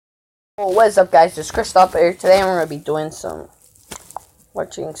What's up, guys? It's Chris up here. Today we're gonna be doing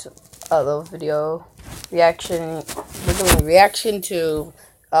watching some other video reaction. We're doing reaction to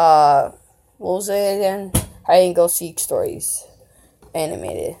what was it again? Hide and Go Seek stories,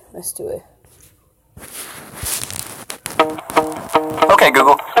 animated. Let's do it. Okay,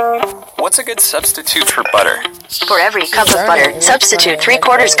 Google. What's a good substitute for butter? For every cup of butter, substitute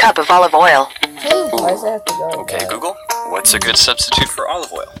 3/4 cup of olive oil. Why does it have to go? Okay, Google. What's a good substitute for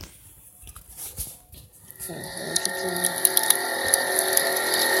olive oil?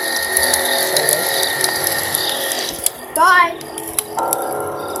 Bye.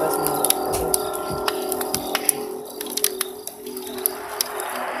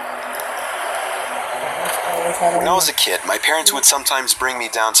 When I was a kid, my parents would sometimes bring me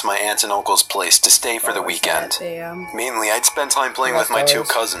down to my aunt and uncle's place to stay for the weekend. Mainly, I'd spend time playing with my two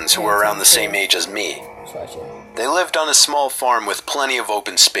cousins who were around the same age as me. They lived on a small farm with plenty of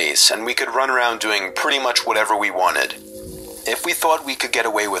open space, and we could run around doing pretty much whatever we wanted. If we thought we could get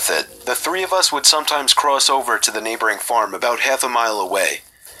away with it, the three of us would sometimes cross over to the neighboring farm about half a mile away.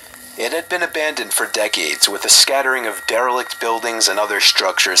 It had been abandoned for decades, with a scattering of derelict buildings and other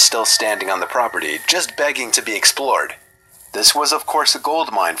structures still standing on the property, just begging to be explored. This was of course a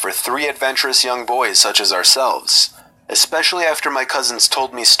gold mine for three adventurous young boys such as ourselves, especially after my cousins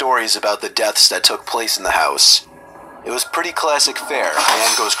told me stories about the deaths that took place in the house. It was pretty classic fare. A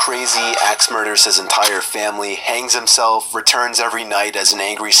man goes crazy, axe murders his entire family, hangs himself, returns every night as an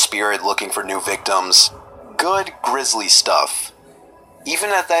angry spirit looking for new victims. Good, grisly stuff.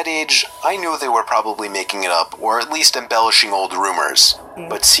 Even at that age, I knew they were probably making it up, or at least embellishing old rumors.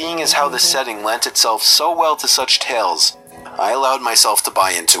 But seeing as how the setting lent itself so well to such tales, I allowed myself to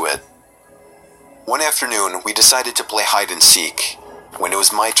buy into it. One afternoon, we decided to play hide and seek. When it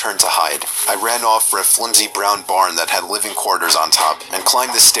was my turn to hide, I ran off for a flimsy brown barn that had living quarters on top, and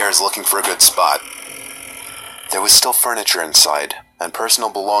climbed the stairs looking for a good spot. There was still furniture inside, and personal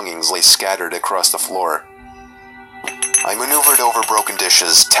belongings lay scattered across the floor. I maneuvered over broken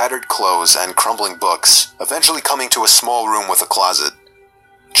dishes, tattered clothes, and crumbling books, eventually coming to a small room with a closet.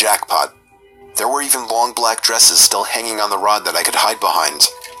 Jackpot. There were even long black dresses still hanging on the rod that I could hide behind.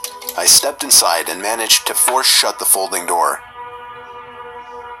 I stepped inside and managed to force shut the folding door.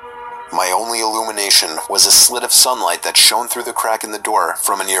 My only illumination was a slit of sunlight that shone through the crack in the door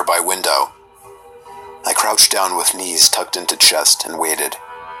from a nearby window. I crouched down with knees tucked into chest and waited.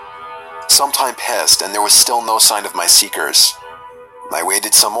 Some time passed, and there was still no sign of my seekers. I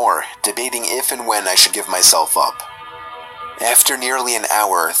waited some more, debating if and when I should give myself up. After nearly an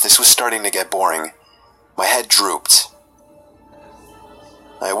hour, this was starting to get boring. My head drooped.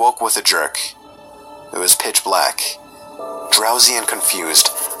 I woke with a jerk. It was pitch black. Drowsy and confused,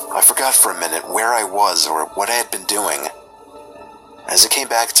 I forgot for a minute where I was or what I had been doing. As it came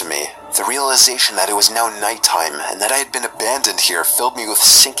back to me, the realization that it was now nighttime and that I had been abandoned here filled me with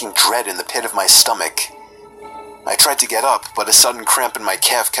sinking dread in the pit of my stomach. I tried to get up, but a sudden cramp in my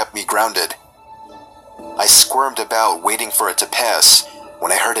calf kept me grounded. I squirmed about, waiting for it to pass,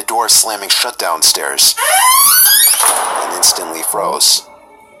 when I heard a door slamming shut downstairs, and instantly froze.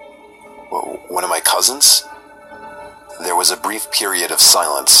 One of my cousins? There was a brief period of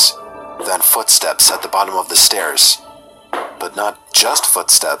silence, then footsteps at the bottom of the stairs. But not just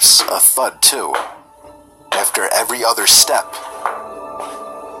footsteps, a thud too. After every other step.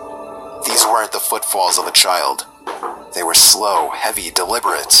 These weren't the footfalls of a child. They were slow, heavy,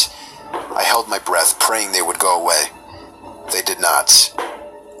 deliberate. I held my breath, praying they would go away. They did not.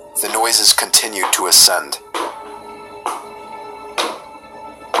 The noises continued to ascend.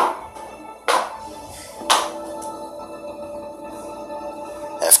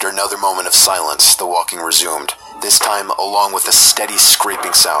 After another moment of silence, the walking resumed. This time, along with a steady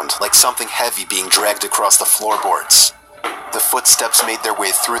scraping sound, like something heavy being dragged across the floorboards. The footsteps made their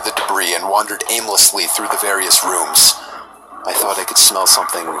way through the debris and wandered aimlessly through the various rooms. I thought I could smell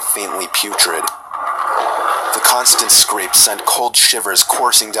something faintly putrid. The constant scrape sent cold shivers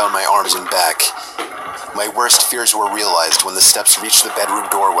coursing down my arms and back. My worst fears were realized when the steps reached the bedroom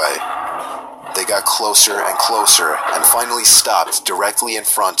doorway. They got closer and closer, and finally stopped directly in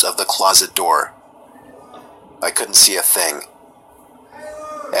front of the closet door. I couldn't see a thing.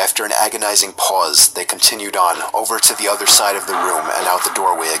 After an agonizing pause, they continued on, over to the other side of the room and out the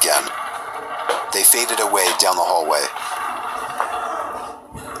doorway again. They faded away down the hallway.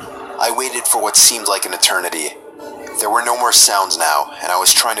 I waited for what seemed like an eternity. There were no more sounds now, and I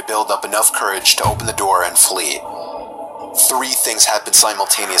was trying to build up enough courage to open the door and flee. Three things happened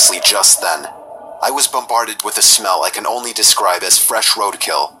simultaneously just then. I was bombarded with a smell I can only describe as fresh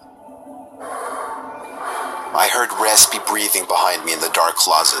roadkill. I heard raspy breathing behind me in the dark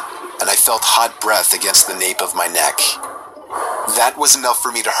closet, and I felt hot breath against the nape of my neck. That was enough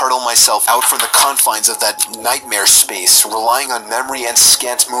for me to hurtle myself out from the confines of that nightmare space, relying on memory and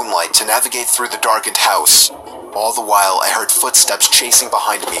scant moonlight to navigate through the darkened house. All the while, I heard footsteps chasing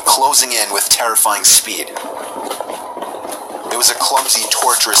behind me, closing in with terrifying speed. It was a clumsy,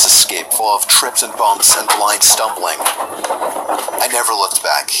 torturous escape full of trips and bumps and blind stumbling. I never looked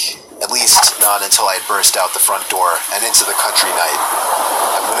back, at least not until I had burst out the front door and into the country night.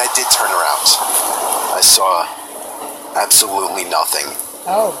 And when I did turn around, I saw absolutely nothing.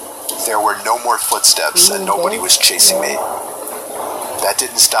 Oh. There were no more footsteps and nobody was chasing me. That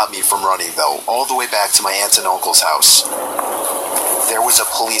didn't stop me from running, though, all the way back to my aunt and uncle's house. There was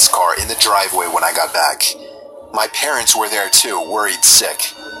a police car in the driveway when I got back. My parents were there too, worried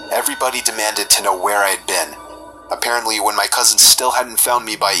sick. Everybody demanded to know where I had been. Apparently, when my cousins still hadn't found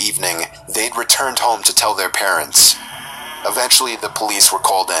me by evening, they'd returned home to tell their parents. Eventually, the police were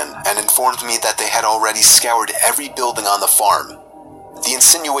called in and informed me that they had already scoured every building on the farm. The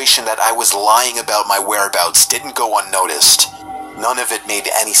insinuation that I was lying about my whereabouts didn't go unnoticed. None of it made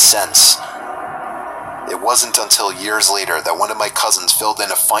any sense. It wasn't until years later that one of my cousins filled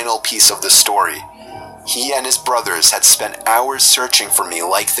in a final piece of the story. He and his brothers had spent hours searching for me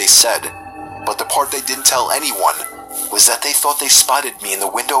like they said, but the part they didn't tell anyone was that they thought they spotted me in the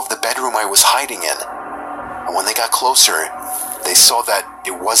window of the bedroom I was hiding in. And when they got closer, they saw that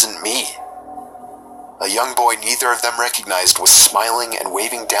it wasn't me. A young boy neither of them recognized was smiling and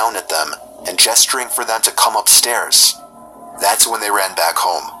waving down at them and gesturing for them to come upstairs. That's when they ran back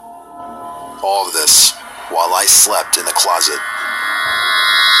home. All of this while I slept in the closet.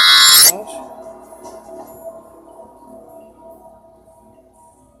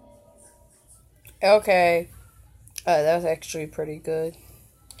 Okay. That was actually pretty good.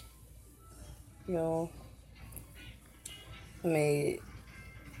 You know, here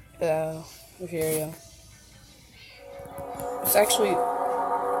you go. It's actually,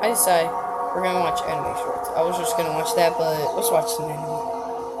 I decided we're gonna watch anime shorts. I was just gonna watch that, but let's watch some anime.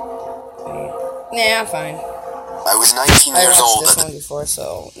 Nah, I'm fine. I was 19 years old. I watched this one before,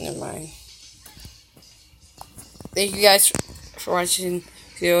 so never mind. Thank you guys for watching.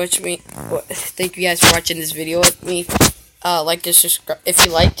 Thank you guys for watching this video with me. Like and subscribe if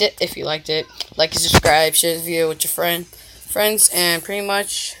you liked it. Like and subscribe. Share the video with your friends, and pretty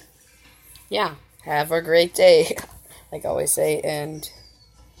much, yeah. Have a great day, like I always say. And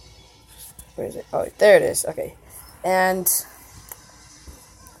where is it? Oh, there it is. Okay, and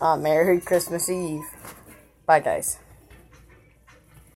Merry Christmas Eve. Bye, guys.